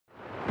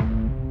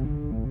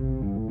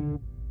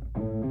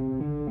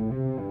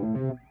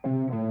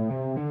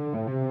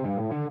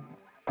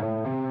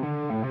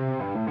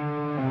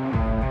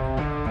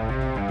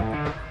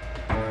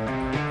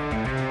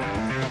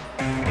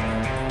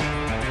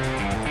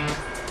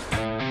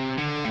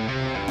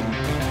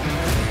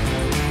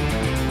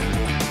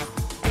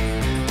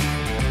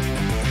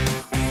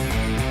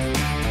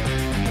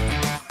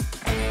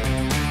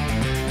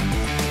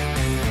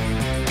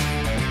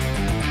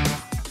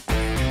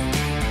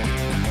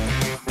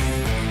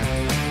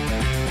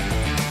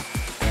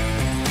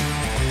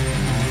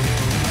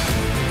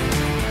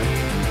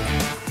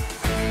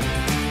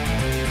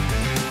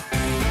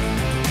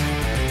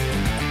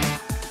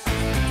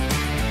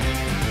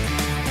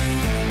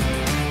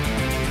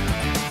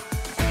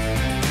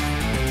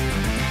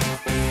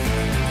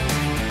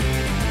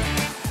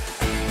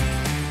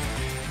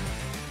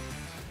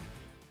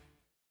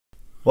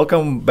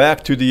Welcome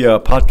back to the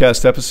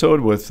podcast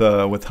episode with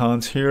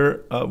Hans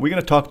here. We're going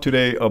to talk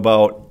today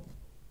about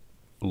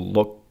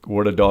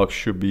where the dog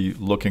should be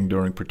looking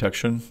during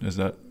protection. Is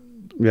that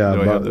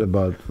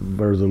about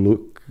where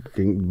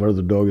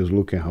the dog is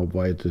looking,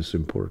 why it is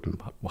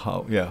important.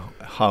 How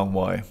and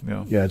why.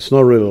 Yeah, it's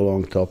not really a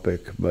long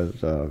topic,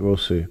 but we'll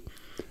see.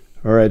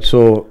 All right,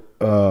 so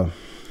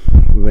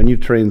when you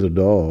train the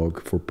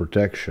dog for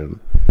protection,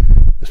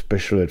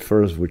 especially at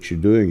first, what you're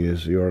doing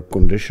is you are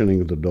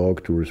conditioning the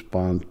dog to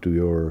respond to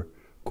your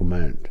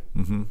command,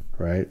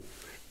 right?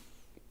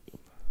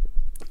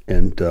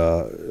 And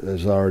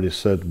as I already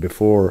said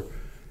before,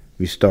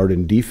 we start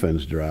in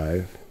defense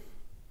drive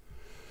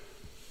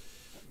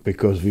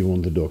because we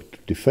want the dog to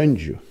defend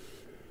you.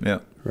 Yeah.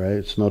 Right?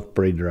 It's not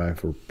prey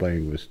drive or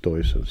playing with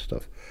toys and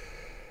stuff.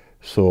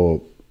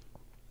 So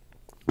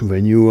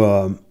when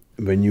you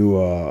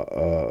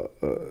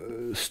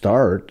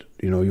start,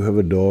 you have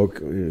a dog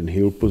in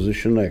heel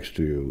position next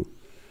to you,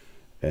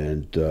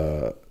 and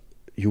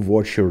you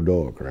watch your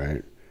dog,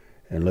 right?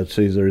 And let's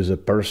say there is a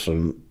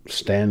person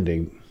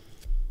standing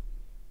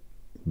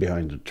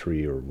behind a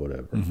tree or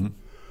whatever,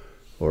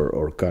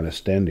 or kind of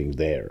standing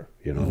there,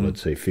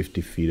 let's say 50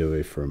 feet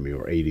away from you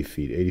or 80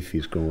 feet. 80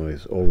 feet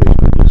is always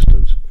good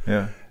distance.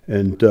 Yeah.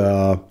 And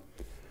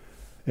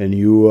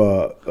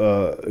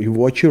you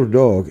watch your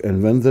dog,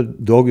 and when the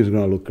dog is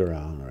going to look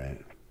around, right?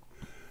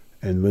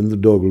 And when the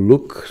dog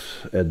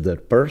looks at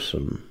that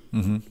person,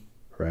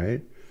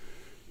 right,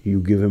 you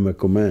give him a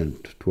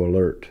command to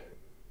alert,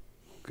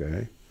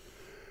 okay?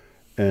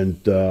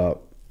 And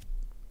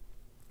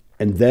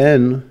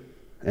then,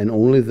 and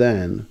only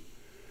then,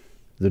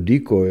 the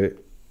decoy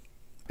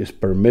is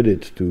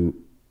permitted to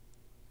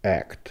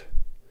act,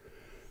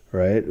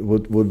 right?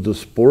 What the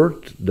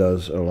sport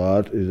does a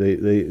lot is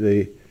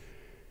they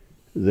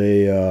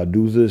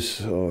do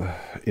this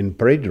in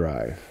prey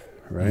drive,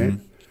 right?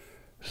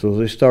 So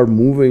they start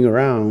moving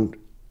around,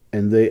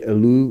 and they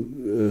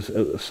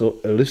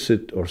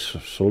solicit, is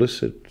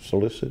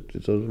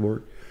that the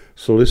word?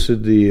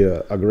 Solicit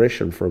the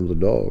aggression from the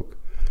dog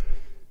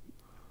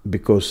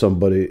because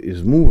somebody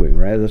is moving,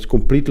 right? That's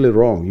completely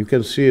wrong. You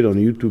can see it on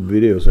YouTube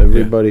videos.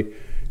 Everybody,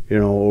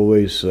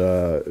 always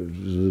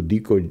the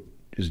decoy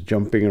is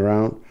jumping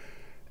around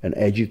and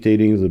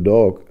agitating the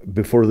dog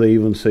before they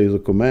even say the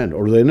command,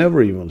 or they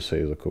never even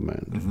say the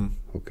command,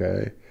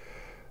 okay?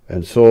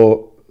 And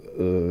so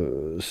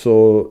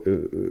so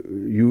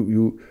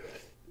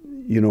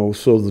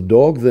the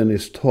dog then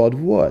is taught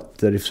what?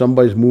 That if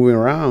somebody's moving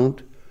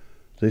around,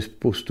 they're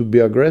supposed to be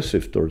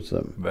aggressive towards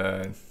them.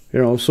 Bad.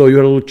 So you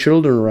have little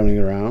children running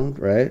around,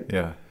 right?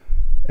 Yeah.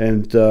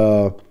 And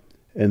the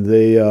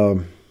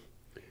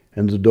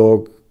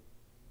dog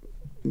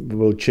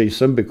will chase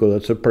them because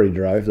that's a prey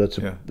drive.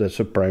 That's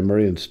a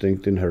primary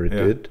instinct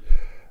inherited.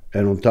 Yeah.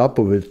 And on top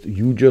of it,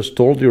 you just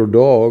told your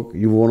dog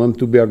you want him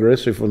to be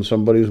aggressive when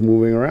somebody's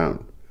moving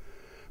around.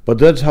 But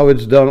that's how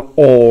it's done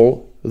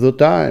all the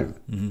time,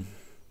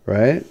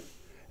 right?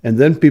 And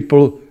then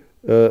people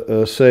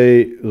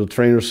the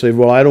trainers say,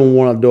 well, I don't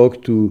want a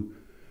dog to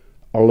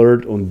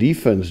alert in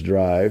defense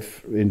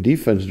drive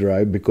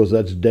because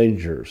that's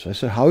dangerous. I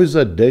said, how is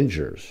that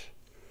dangerous?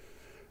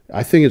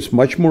 I think it's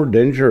much more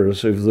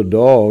dangerous if the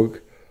dog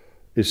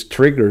is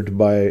triggered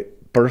by a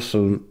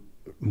person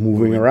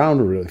moving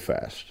around really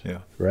fast,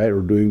 right?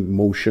 Or doing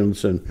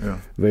motions and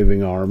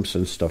waving arms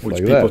and stuff like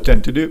that. Which people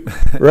tend to do.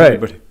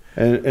 Right.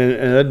 And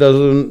that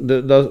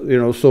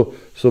doesn't,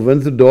 so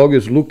when the dog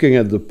is looking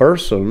at the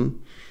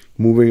person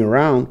moving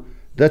around,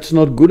 that's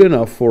not good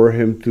enough for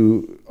him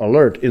to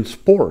alert in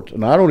sport.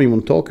 And I don't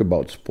even talk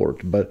about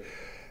sport, but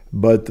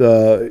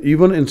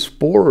even in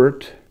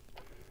sport,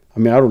 I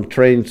mean, I don't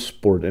train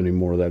sport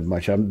anymore that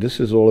much. This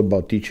is all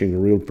about teaching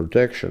real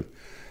protection.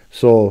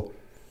 So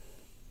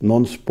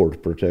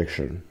non-sport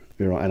protection,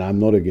 and I'm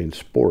not against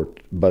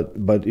sport, but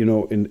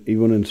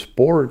even in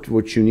sport,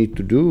 what you need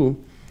to do,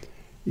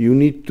 you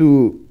need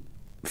to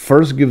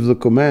first give the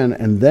command,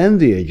 and then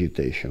the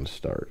agitation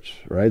starts,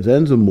 right?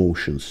 Then the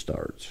motion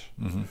starts,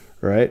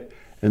 right?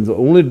 And the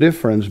only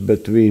difference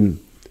between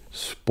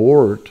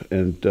sport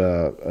and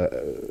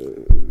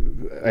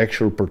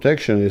actual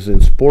protection is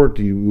in sport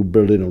you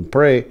build it on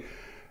prey,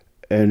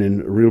 and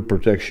in real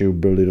protection you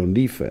build it on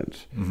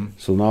defense.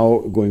 So now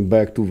going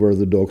back to where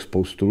the dog's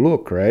supposed to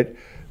look, right?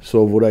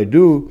 So what I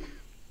do,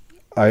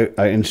 I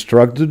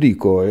instruct the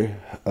decoy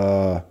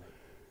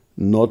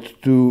not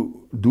to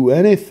do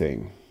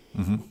anything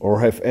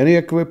or have any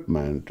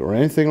equipment or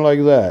anything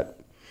like that,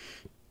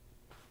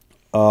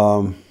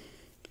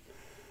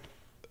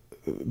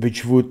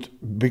 which would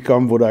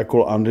become what I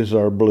call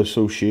undesirable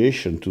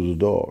association to the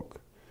dog.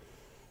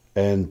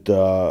 And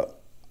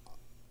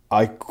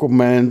I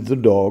command the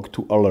dog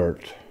to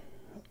alert.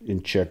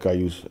 In Czech I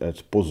use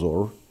as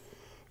pozor,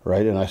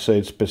 right? And I say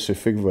it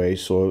specific way,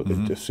 so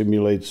it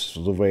simulates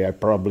the way I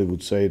probably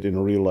would say it in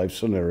a real life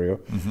scenario.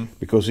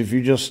 Because if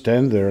you just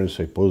stand there and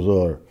say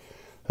pozor,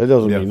 that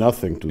doesn't mean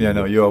nothing to you. Yeah,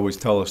 no, you always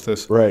tell us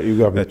this. Right, you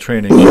got that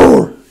training.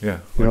 Yeah,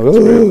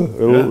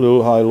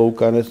 little high-low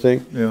kind of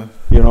thing. Yeah.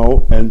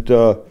 And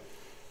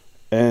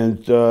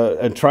and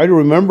try to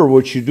remember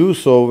what you do.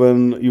 So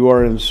when you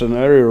are in a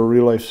scenario, a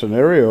real life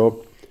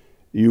scenario,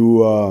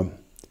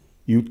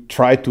 you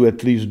try to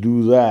at least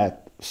do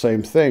that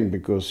same thing,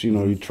 because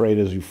you train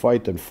as you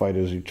fight and fight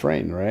as you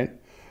train, right?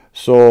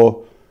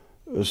 So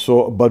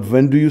but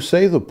when do you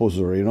say the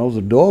poseur?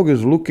 The dog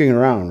is looking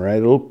around, right? A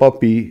little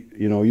puppy,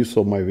 you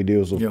saw my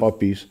videos of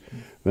puppies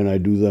when I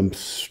do them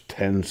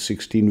 10,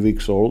 16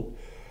 weeks old,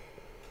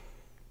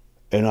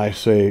 and I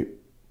say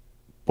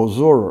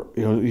poseur.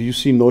 You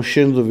see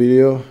Noshin, the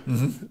video,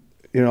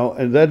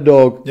 and that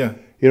dog,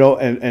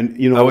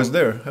 and I was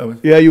there.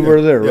 you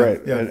were there, yeah,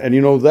 right? Yeah.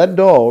 And that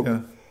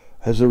dog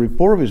has a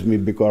rapport with me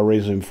because I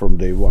raised him from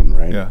day one,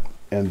 right? Yeah.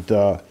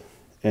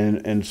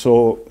 And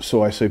so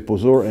I say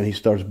poseur, and he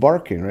starts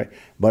barking, right?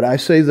 But I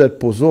say that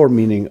poseur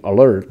meaning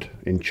alert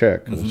in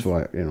Czech. That's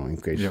why, in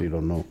case you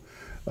don't know.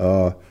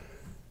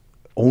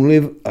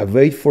 Only I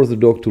wait for the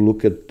dog to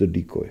look at the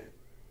decoy,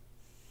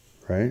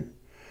 right?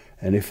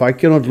 And if I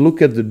cannot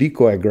look at the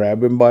decoy, I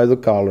grab him by the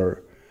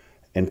collar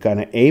and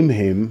kind of aim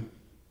him.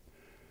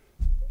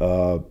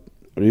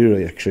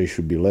 Really, actually,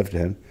 should be left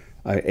hand.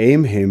 I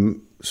aim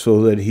him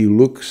so that he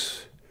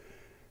looks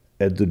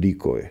at the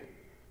decoy,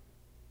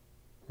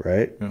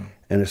 right? Yeah.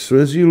 And as soon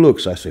as he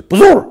looks, I say,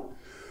 poseur!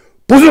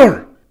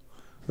 Poseur!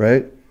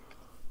 Right?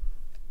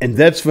 And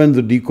that's when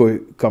the decoy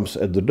comes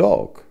at the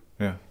dog.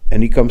 Yeah.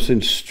 And he comes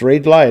in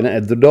straight line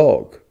at the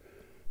dog,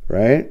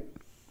 right?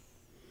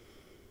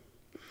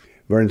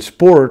 Where in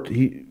sport,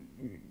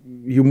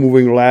 you're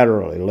moving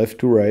laterally, left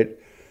to right.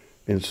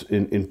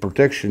 In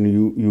protection,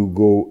 you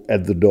go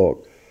at the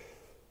dog.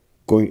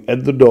 Going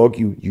at the dog,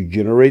 you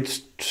generate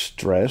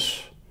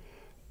stress,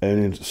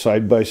 and in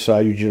side by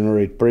side, you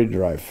generate prey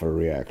drive for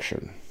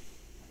reaction.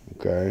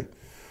 Okay?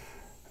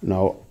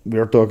 Now,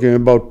 we're talking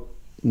about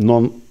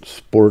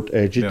non-sport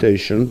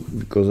agitation,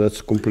 because that's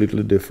a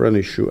completely different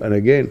issue. And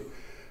again,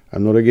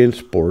 I'm not against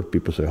sport.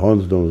 People say,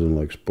 Hans doesn't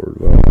like sport.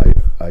 Well,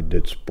 I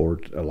did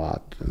sport a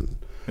lot, and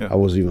I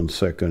was even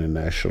second in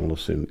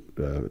nationals in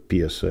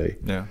PSA.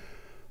 Yeah.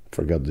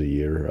 Forgot the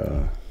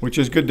year. Which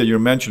is good that you're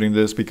mentioning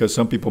this, because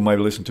some people might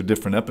listen to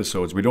different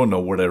episodes. We don't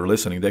know where they're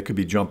listening. They could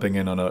be jumping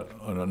in on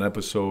an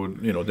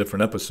episode,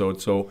 different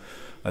episode. So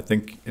I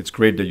think it's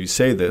great that you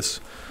say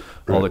this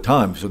all the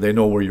time, so they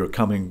know where you're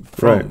coming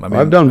from. Right. I mean,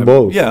 I've done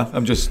both. Yeah,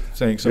 I'm just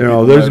saying.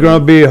 There's going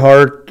to be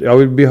hard. I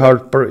would be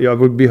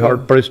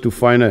hard pressed to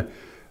find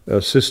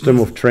a system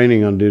of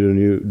training I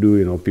didn't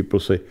do. People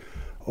say,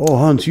 "Oh,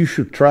 Hans, you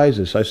should try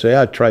this." I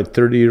say, "I tried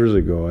 30 years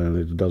ago, and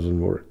it doesn't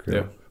work."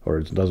 Or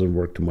it doesn't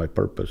work to my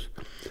purpose.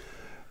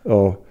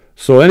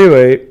 So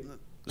anyway,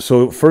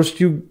 so first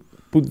you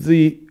put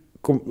you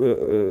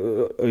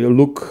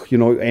look,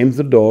 aim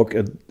the dog,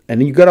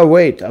 and you gotta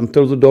wait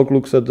until the dog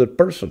looks at that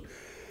person.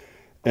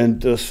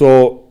 And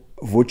so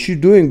what you're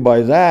doing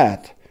by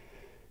that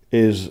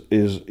is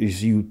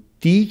you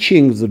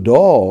teaching the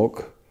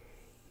dog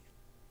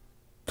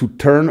to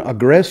turn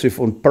aggressive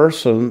on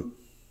person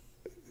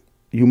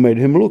you made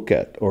him look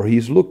at, or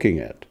he's looking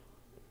at.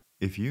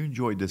 If you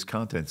enjoyed this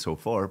content so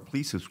far,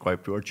 please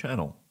subscribe to our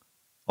channel.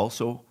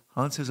 Also,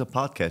 Hans has a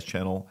podcast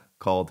channel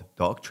called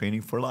Dog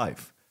Training for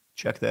Life.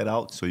 Check that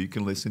out so you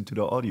can listen to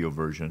the audio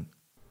version.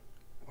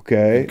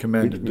 Okay. You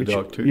commanded the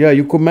dog too. Yeah,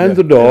 you command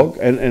the dog,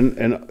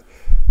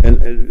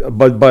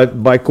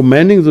 but by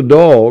commanding the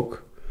dog,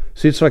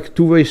 see, it's like a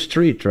two-way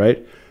street,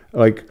 right?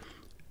 Like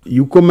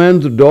you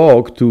command the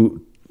dog to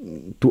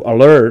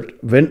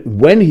alert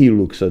when he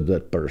looks at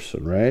that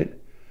person, right?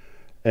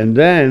 And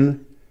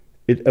then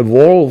it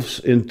evolves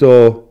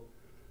into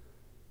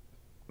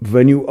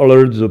when you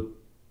alert the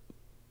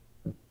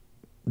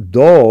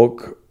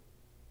dog,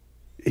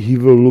 he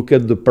will look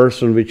at the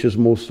person which is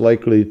most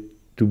likely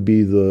to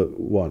be the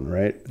one,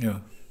 right? Yeah.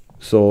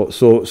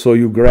 So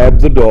you grab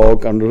the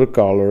dog under the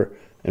collar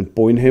and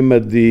point him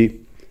at the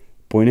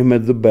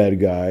bad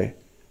guy,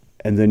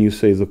 and then you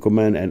say the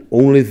command, and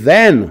only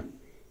then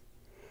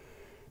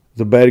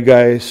the bad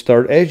guy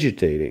start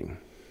agitating.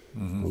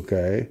 Mm-hmm.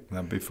 Okay.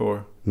 Not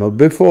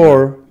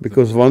before,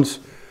 because once,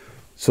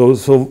 so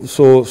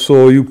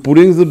you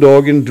putting the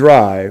dog in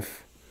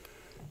drive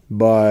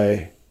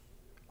by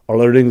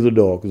alerting the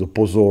dog, the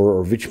poseur,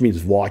 or which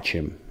means watch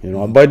him.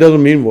 But it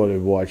doesn't mean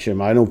watch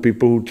him. I know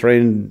people who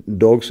train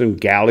dogs in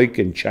Gallic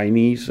and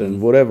Chinese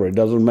and whatever. It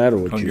doesn't matter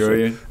what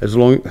Hungarian. You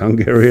say.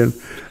 Hungarian.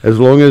 As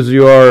long as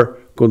you are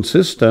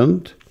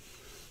consistent,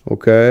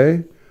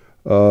 okay,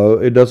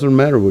 it doesn't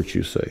matter what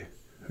you say.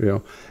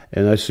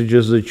 And I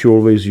suggest that you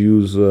always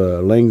use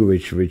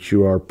language which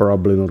you are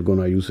probably not going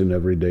to use in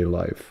everyday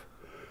life.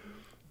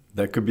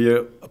 That could be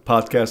a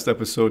podcast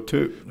episode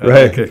too,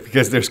 right?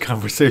 Because there's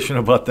conversation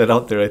about that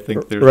out there. I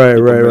think there's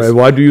right.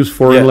 Why do you use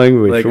foreign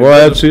language?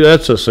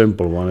 That's a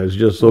simple one. It's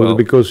just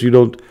because you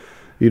don't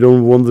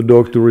want the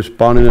dog to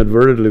respond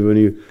inadvertently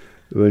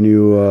when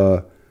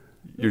you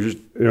you're just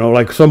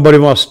like somebody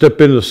wants to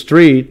step in the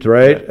street,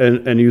 right?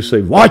 And you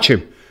say, watch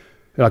him.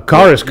 A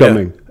car is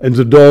coming, and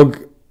the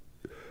dog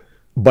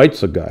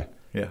bites a guy.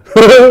 Yeah.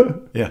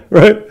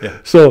 Right? Yeah.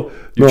 So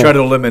you try to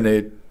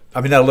eliminate,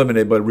 not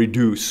eliminate, but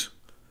reduce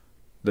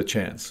the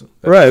chance.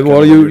 Right.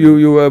 Well,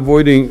 you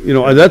avoiding,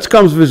 and that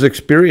comes with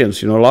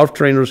experience. A lot of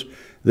trainers,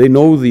 they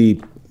know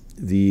the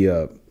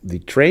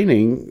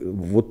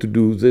training, what to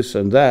do, this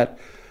and that,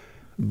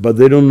 but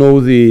they don't know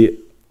the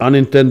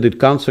unintended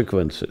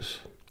consequences.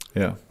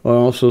 Yeah. I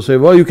also say,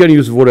 well, you can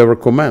use whatever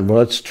command. Well,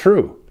 that's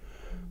true.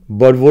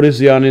 But what is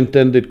the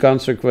unintended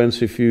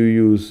consequence if you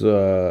use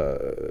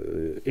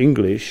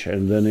English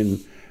and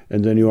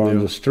then you are on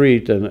the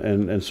street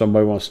and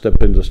somebody wants to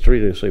step in the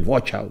street and you say,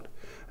 watch out,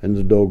 and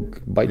the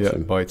dog bites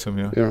him. Bites him,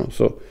 yeah.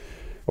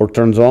 Or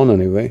turns on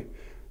anyway.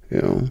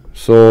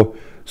 So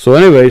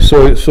anyway,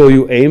 so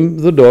you aim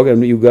the dog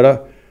and you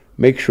gotta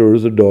make sure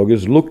the dog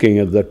is looking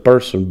at that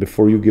person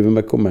before you give him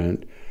a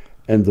command,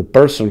 and the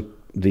person,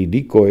 the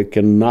decoy,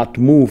 cannot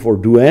move or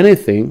do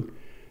anything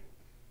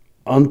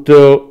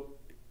until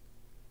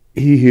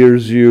he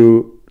hears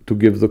you to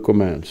give the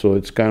command. So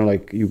it's kind of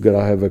like you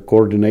gotta have a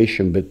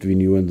coordination between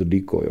you and the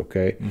decoy,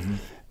 okay? Mm-hmm.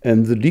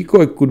 And the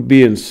decoy could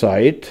be in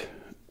sight,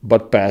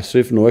 but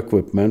passive, no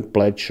equipment,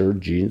 plaid shirt,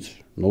 jeans,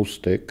 no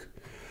stick.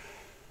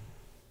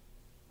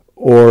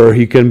 Or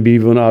he can be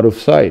even out of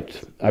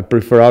sight. I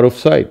prefer out of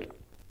sight,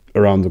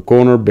 around the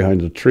corner,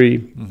 behind the tree,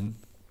 mm-hmm.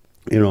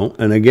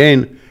 And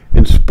again,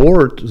 in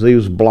sport, they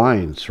use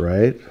blinds,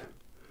 right?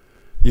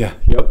 Yeah,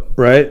 yep.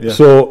 Right? Yeah.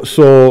 So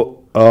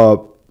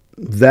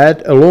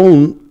that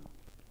alone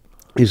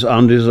is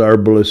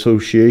undesirable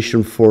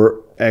association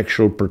for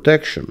actual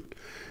protection.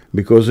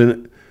 Because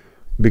in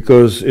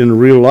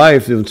real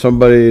life, if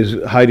somebody is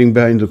hiding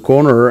behind the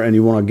corner and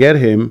you want to get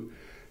him,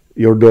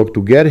 your dog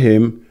to get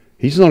him,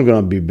 he's not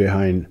going to be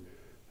behind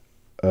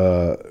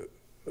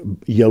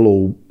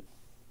yellow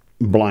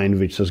blind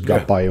which says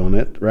Gapai on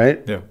it,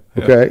 right? Yeah.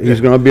 Okay, he's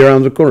going to be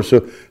around the corner.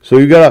 So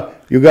you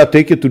gotta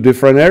take it to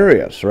different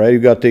areas, right? You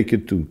gotta take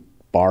it to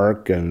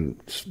park and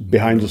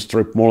behind the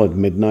strip mall at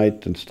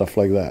midnight and stuff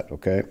like that.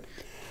 Okay,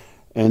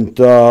 and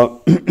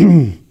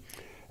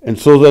and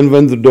so then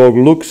when the dog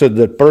looks at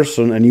that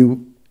person and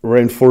you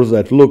reinforce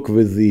that look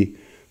with the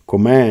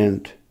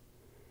command,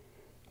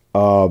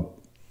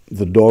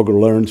 the dog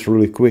learns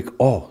really quick.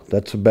 Oh,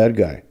 that's a bad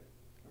guy,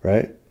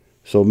 right?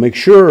 So make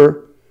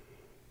sure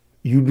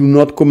you do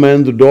not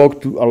command the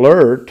dog to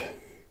alert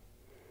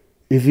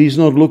if he's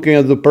not looking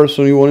at the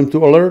person you want him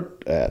to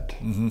alert at,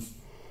 mm-hmm.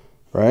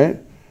 right?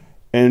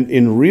 And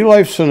in real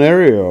life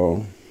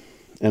scenario,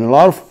 and a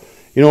lot of,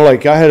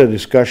 like I had a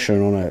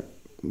discussion on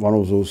one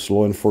of those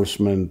law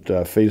enforcement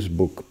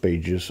Facebook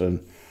pages,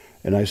 and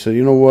I said,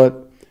 you know what,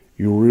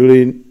 you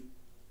really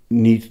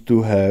need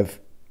to have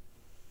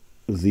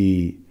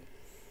the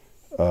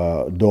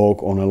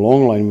dog on a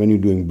long line when you're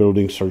doing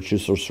building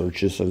searches or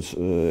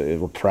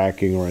or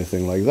tracking or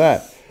anything like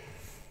that.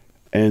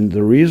 And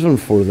the reason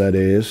for that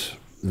is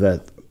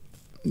that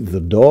the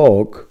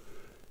dog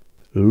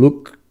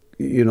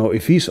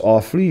if he's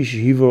off leash,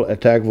 he will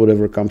attack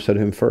whatever comes at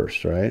him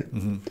first, right?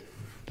 Mm-hmm.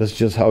 That's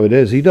just how it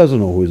is. He doesn't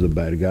know who's the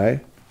bad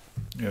guy.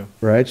 Yeah.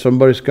 Right?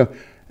 Somebody's come,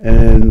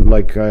 and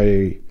like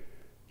I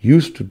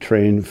used to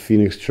train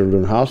Phoenix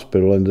Children's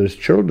Hospital, and there's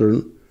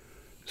children,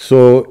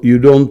 so you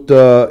don't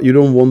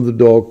want the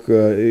dog,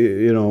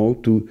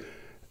 to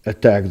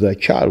attack that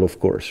child, of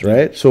course,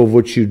 right? So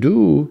what you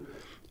do,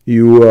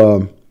 you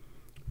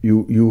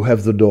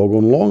have the dog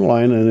on long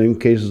line, and in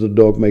case the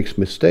dog makes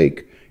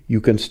mistake, you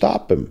can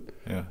stop him.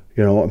 Yeah.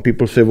 And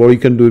people say, well, you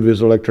can do it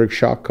with electric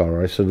shock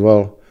collar. I said,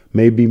 well,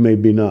 maybe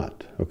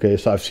not. Okay,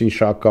 so I've seen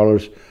shock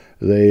collars.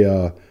 They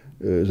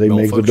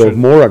make the dog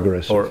more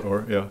aggressive.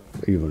 Or yeah.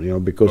 Even,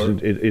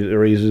 because it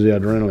raises the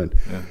adrenaline.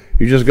 Yeah.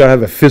 You just gotta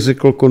have a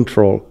physical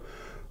control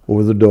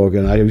over the dog.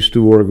 And I used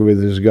to work with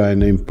this guy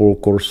named Paul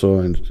Corso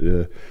and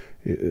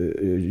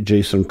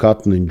Jason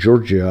Cotton in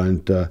Georgia,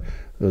 and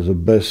the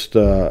best,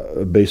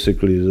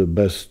 basically the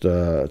best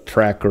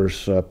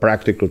trackers,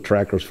 practical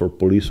trackers for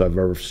police I've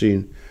ever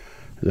seen.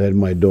 They had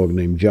my dog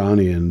named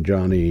Johnny, and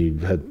Johnny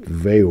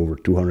had way over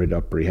 200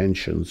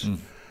 apprehensions.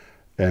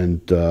 And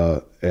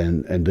I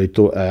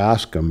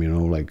asked him,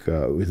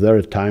 is there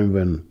a time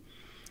when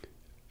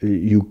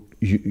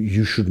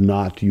you should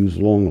not use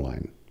long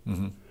line?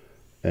 Mm-hmm.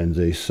 And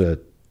they said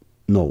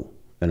no.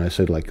 And I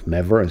said,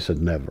 never? I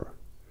said never.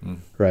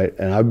 Right?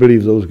 And I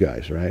believe those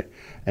guys, right?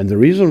 And the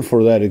reason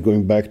for that is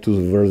going back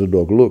to where the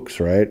dog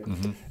looks, right?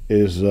 Mm-hmm.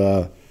 Is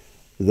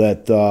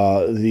that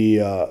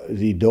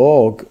the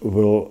dog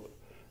will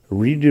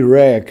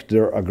redirect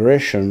their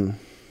aggression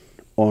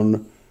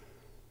on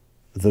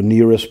the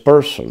nearest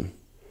person.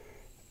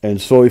 And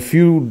so if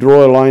you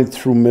draw a line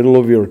through middle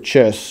of your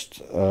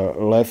chest,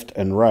 left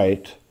and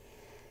right,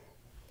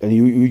 and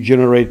you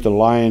generate the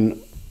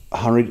line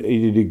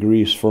 180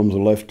 degrees from the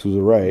left to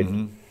the right,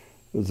 mm-hmm.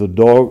 the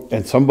dog,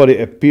 and somebody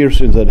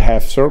appears in that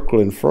half circle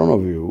in front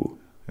of you,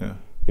 yeah.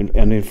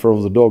 And in front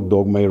of the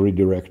dog may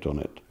redirect on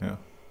it. Yeah.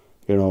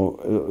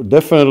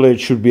 Definitely it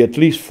should be at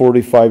least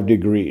 45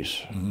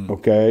 degrees, mm-hmm.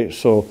 okay?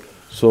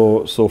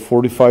 So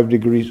 45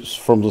 degrees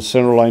from the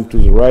center line to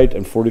the right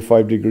and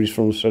 45 degrees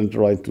from the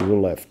center line to the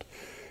left.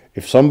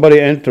 If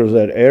somebody enters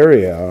that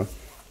area,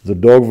 the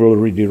dog will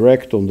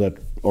redirect on that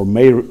or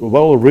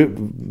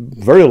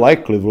very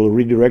likely will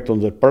redirect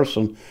on that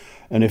person.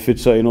 And if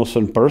it's an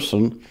innocent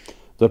person,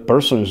 that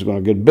person is going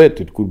to get bit.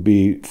 It could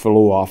be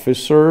fellow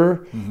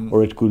officer,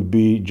 or it could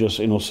be just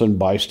innocent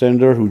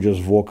bystander who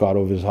just walk out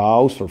of his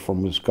house or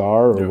from his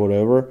car or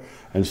whatever.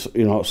 And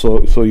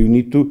so you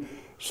need to.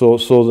 So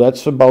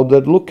that's about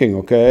that looking,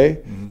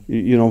 okay?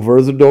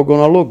 Where's the dog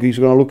gonna look? He's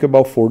gonna look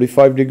about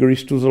 45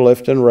 degrees to the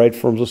left and right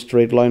from the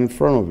straight line in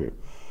front of you,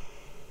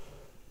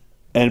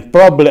 and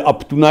probably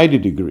up to 90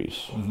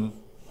 degrees.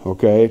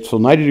 Okay, so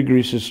 90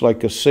 degrees is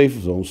like a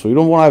safe zone. So you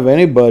don't want to have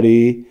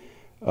anybody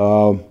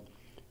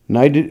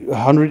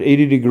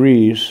 180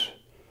 degrees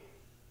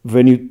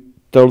when you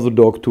tell the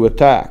dog to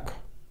attack.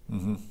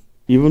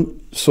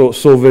 Even so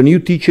when you're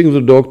teaching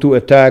the dog to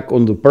attack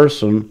on the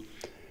person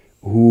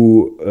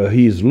who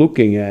he is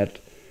looking at,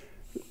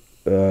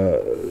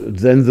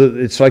 then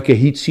it's like a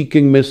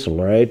heat-seeking missile,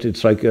 right?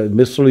 It's like a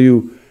missile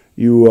you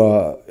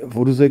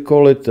what do they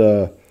call it?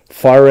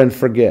 Fire and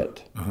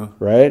forget,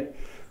 right?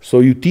 So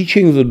you're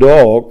teaching the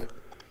dog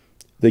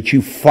that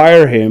you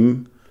fire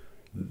him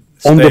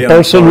on the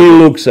person he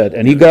looks at,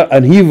 and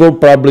he will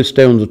probably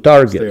stay on the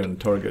target. Stay on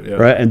target, yeah.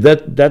 Right, and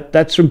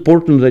that's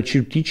important that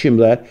you teach him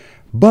that,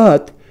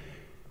 but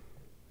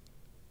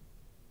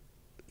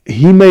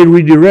he may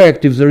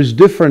redirect if there is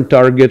different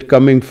target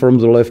coming from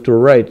the left or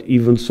right,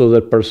 even so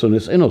that person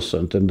is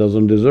innocent and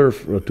doesn't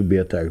deserve to be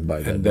attacked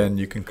by that. And then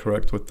you can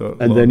correct with the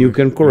and then you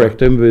can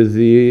correct him with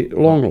the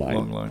long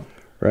line.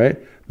 Right?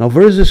 Now,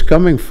 where is this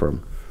coming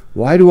from?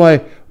 Why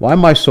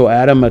am I so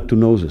adamant to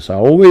know this? I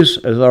always,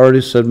 as I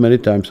already said many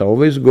times, I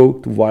always go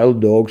to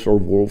wild dogs or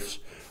wolves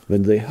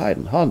when they hide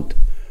and hunt,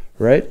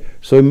 right?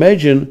 So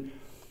imagine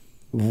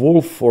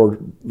wolf or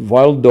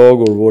wild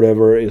dog or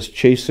whatever is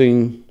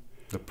chasing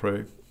the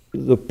prey,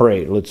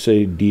 let's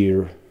say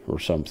deer or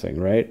something,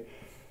 right?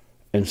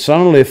 And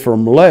suddenly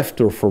from left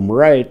or from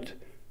right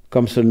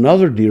comes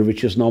another deer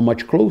which is now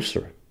much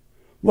closer.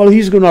 Well,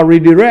 he's going to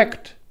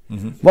redirect.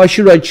 Why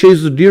should I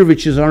chase the deer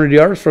which is 100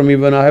 yards from me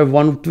when I have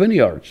 120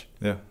 yards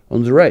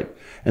on the right?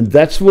 And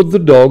that's what the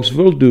dogs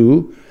will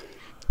do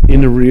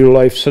in a real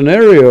life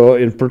scenario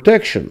in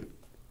protection,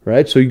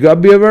 right? So you got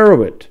to be aware of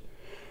it.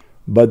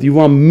 But you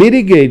want to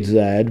mitigate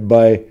that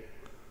by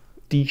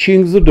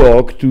teaching the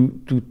dog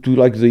to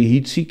like the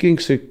heat-seeking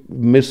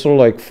missile,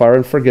 like fire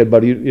and forget,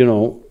 but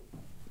to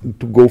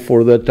go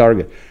for that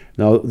target.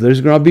 Now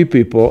there's going to be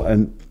people,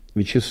 and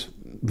which is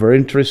very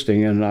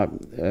interesting, and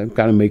I'm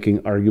kind of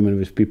making argument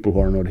with people who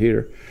are not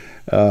here,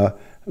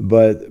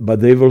 but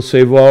they will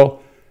say,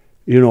 well,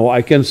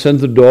 I can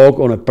send the dog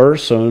on a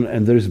person,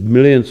 and there's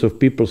millions of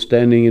people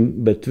standing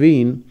in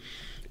between,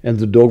 and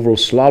the dog will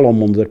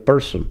slalom on that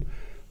person.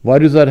 Why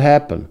does that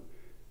happen?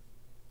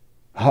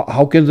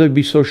 How can they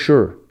be so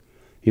sure?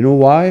 You know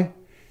why?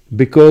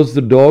 Because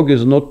the dog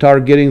is not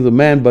targeting the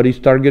man, but he's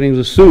targeting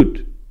the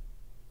suit.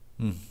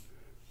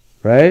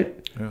 Right?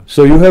 Yeah.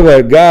 So you have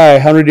a guy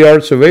 100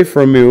 yards away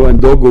from you, and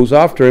dog goes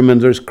after him,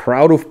 and there's a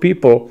crowd of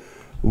people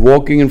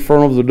walking in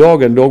front of the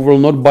dog, and dog will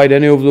not bite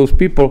any of those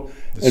people,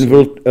 and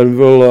will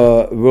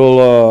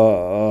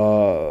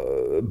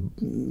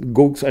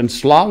go and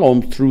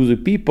slalom through the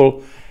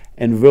people,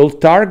 and will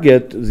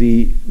target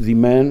the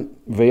man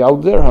way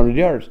out there 100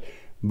 yards.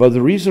 But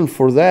the reason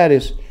for that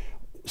is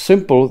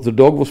simple. The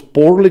dog was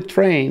poorly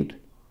trained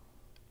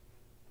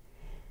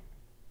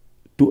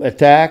to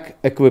attack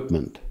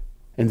equipment.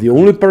 And the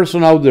only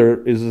person out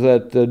there is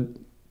that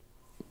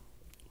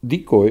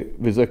decoy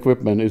with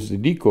equipment is the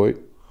decoy.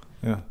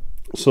 Yeah.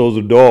 So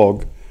the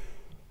dog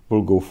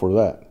will go for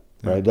that.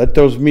 Right? That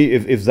tells me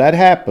if that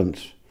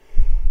happens,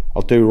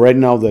 I'll tell you right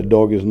now that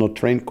dog is not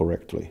trained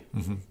correctly.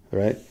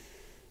 Right?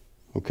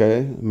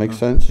 Okay? Makes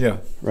sense? Yeah.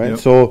 Right? Yep.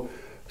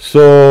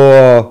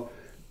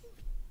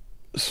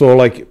 So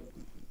like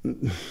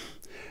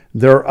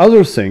there are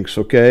other things,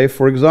 okay?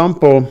 For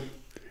example,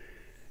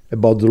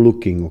 about the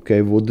looking,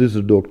 okay? What is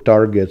the dog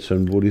targets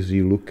and what does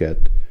he look at?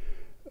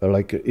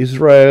 Like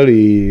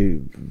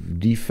Israeli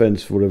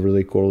defense, whatever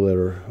they call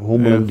their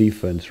homeland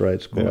defense, right?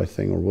 It's called, I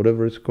think, or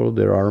whatever it's called,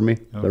 their army,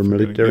 their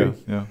military,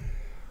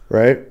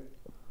 right?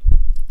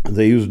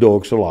 They use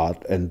dogs a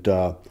lot, and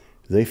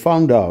they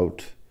found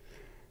out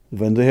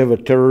when they have a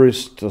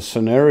terrorist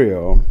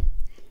scenario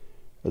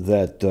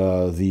that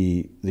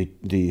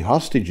the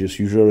hostages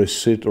usually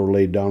sit or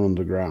lay down on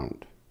the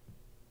ground.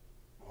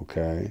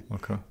 Okay.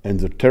 And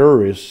the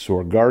terrorists who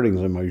are guarding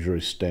them are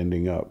usually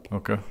standing up.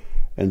 Okay.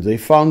 And they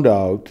found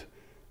out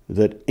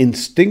that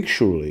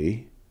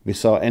instinctually,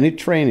 without any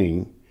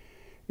training,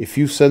 if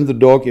you send the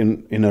dog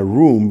in a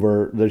room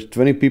where there's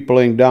 20 people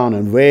laying down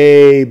and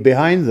way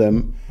behind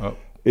them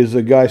is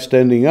a guy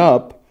standing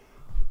up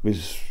with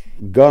his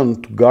gun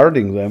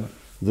guarding them,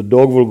 the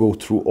dog will go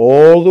through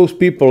all those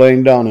people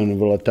laying down and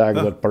will attack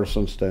that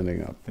person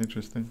standing up.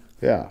 Interesting.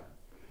 Yeah.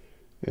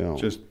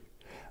 Just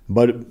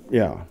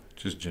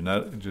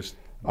genetic.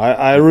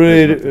 I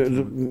really,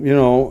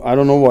 I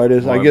don't know why it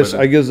is.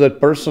 I guess that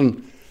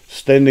person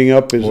standing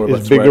up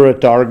is bigger a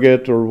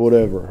target or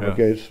whatever. Yeah.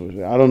 Okay, so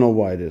I don't know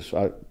why it is.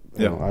 I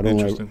don't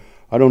know.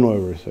 I don't know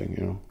everything,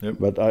 you know, Yep.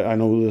 but I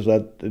know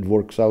that it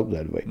works out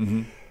that way.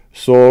 Mm-hmm.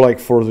 So, like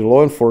for the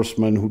law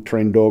enforcement who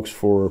train dogs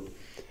for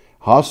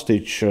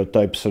hostage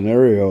type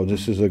scenario,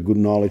 this is a good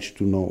knowledge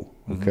to know.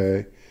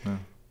 Okay, Yeah.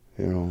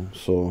 you know,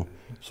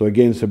 so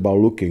again, it's about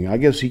looking. I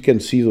guess he can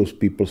see those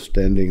people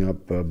standing up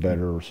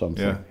better or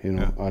something. Yeah, You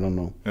know, I don't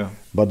know. Yeah.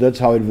 But that's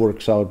how it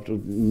works out.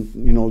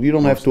 You know, you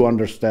don't have to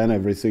understand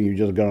everything. You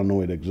just gotta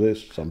know it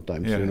exists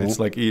sometimes. Yeah, you know? it's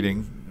like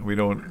eating. We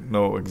don't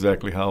know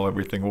exactly how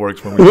everything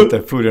works when we put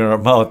that food in our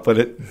mouth, but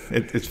it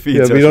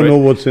feeds us. Yeah, we don't right? know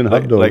what's in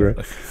hot dog, right?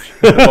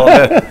 Well,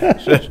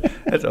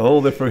 that's a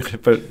whole different.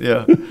 But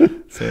yeah,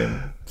 same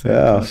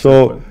Yeah.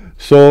 concept,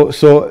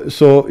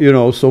 So you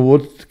know. So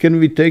what can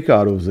we take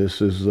out of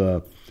this is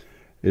the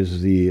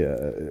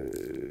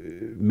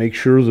make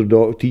sure the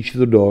dog teach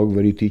the dog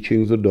when you're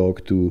teaching the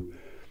dog to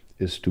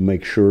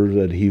make sure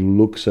that he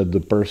looks at the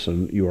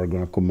person you are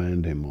going to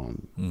command him on,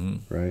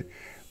 right?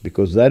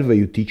 Because that way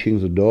you're teaching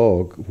the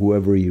dog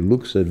whoever he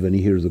looks at when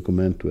he hears the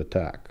command to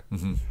attack.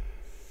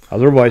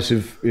 Otherwise,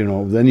 if you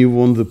know, then you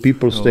want the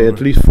people stay at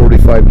least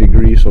 45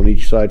 degrees on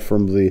each side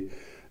from the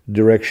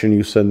direction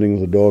you're sending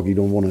the dog. You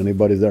don't want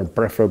anybody there,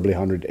 preferably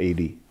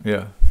 180.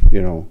 yeah,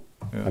 You know,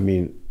 yeah. I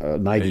mean,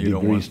 90 you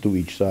don't degrees want- to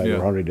each side, yeah.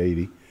 or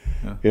 180.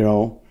 Yeah. You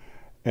know,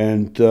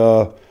 and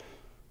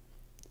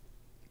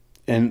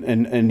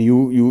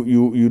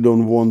you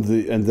don't want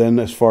the, and then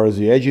as far as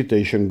the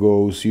agitation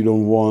goes, you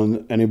don't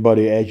want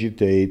anybody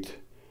agitate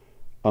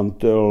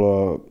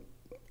until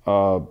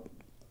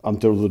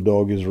the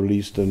dog is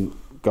released and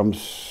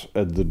comes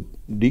at the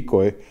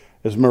decoy.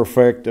 As a matter of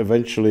fact,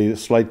 eventually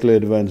slightly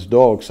advanced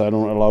dogs, I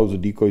don't allow the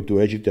decoy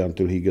to agitate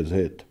until he gets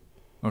hit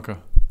Okay.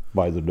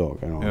 by the dog,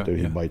 you know, Yeah, until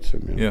he yeah. bites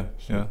him. You know.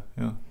 Yeah,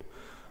 yeah.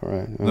 All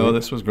right. No,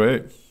 this was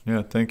great.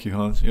 Yeah, thank you,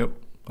 Hans. Yep,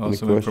 Any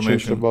awesome questions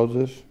information. about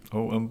this?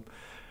 Oh,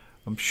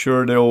 I'm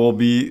sure there will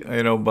be,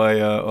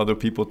 by other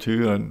people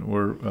too, and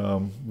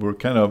we're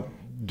kind of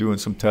doing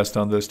some tests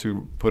on this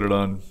to put it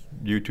on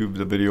YouTube,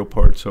 the video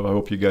part. So I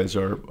hope you guys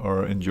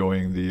are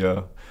enjoying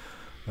the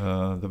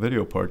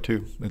video part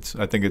too.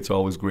 I think it's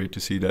always great to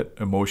see that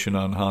emotion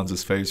on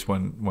Hans's face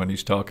when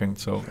he's talking.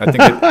 So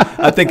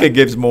I think it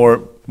gives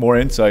more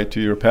insight to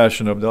your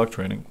passion of dog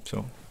training.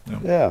 So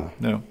Yeah.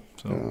 no.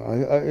 So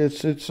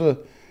It's a,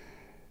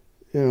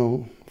 you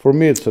know, for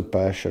me it's a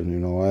passion. You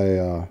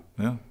know,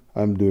 yeah.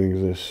 I'm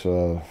doing this.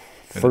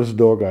 First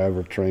dog I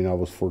ever trained, I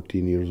was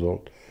 14 years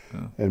old,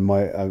 and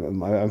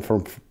I'm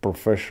from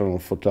professional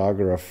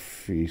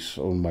photography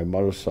on my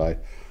mother's side.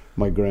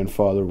 My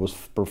grandfather was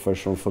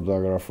professional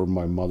photographer.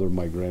 My mother,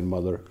 my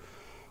grandmother,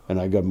 and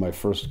I got my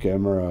first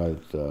camera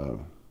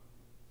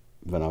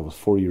when I was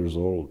 4 years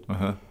old.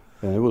 Uh-huh.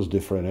 And it was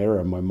different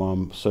era. My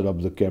mom set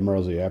up the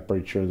camera, the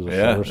aperture, the Yeah,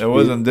 shutter it speed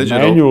wasn't digital.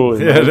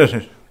 manually.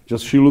 Yeah.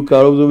 Just she look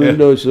out of the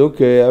window, it's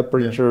okay,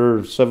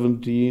 aperture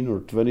 17 or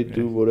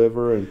 22,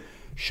 whatever, and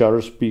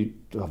shutter speed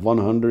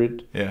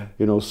 100. Yeah.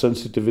 You know,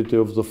 sensitivity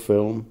of the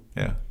film.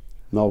 Yeah.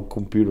 Now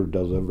computer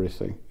does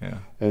everything. Yeah.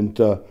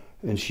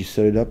 And she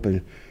set it up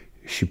and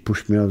she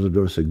pushed me out the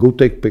door and said, "Go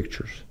take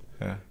pictures."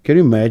 Yeah. Can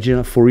you imagine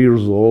at 4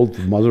 years old,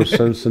 the mother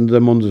send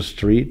them on the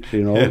street,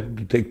 you know,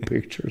 to take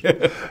pictures.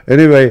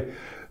 Anyway,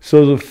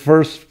 so the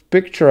first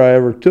picture I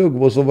ever took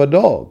was of a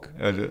dog.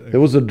 There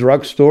was a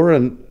drugstore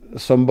and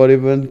somebody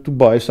went to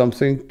buy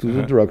something to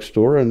the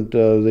drugstore and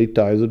they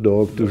tie the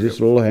dog to this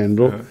little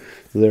handle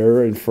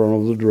there in front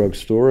of the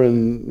drugstore, and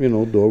you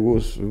know,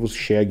 it was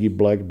shaggy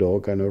black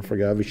dog. I never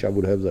forget. I wish I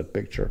would have that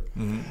picture.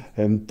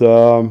 And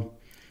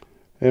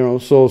you know,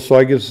 so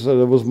I guess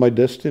that was my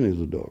destiny,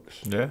 the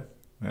dogs. Yeah,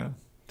 yeah,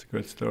 it's a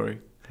great story.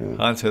 Yeah.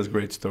 Hans has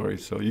great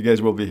stories, so you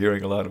guys will be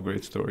hearing a lot of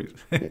great stories.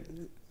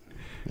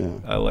 Yeah.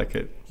 I like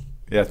it.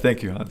 Yeah,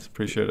 thank you, Hans.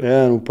 Appreciate it.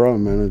 Yeah, no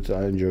problem, man.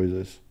 I enjoy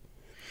this.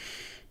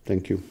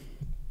 Thank you.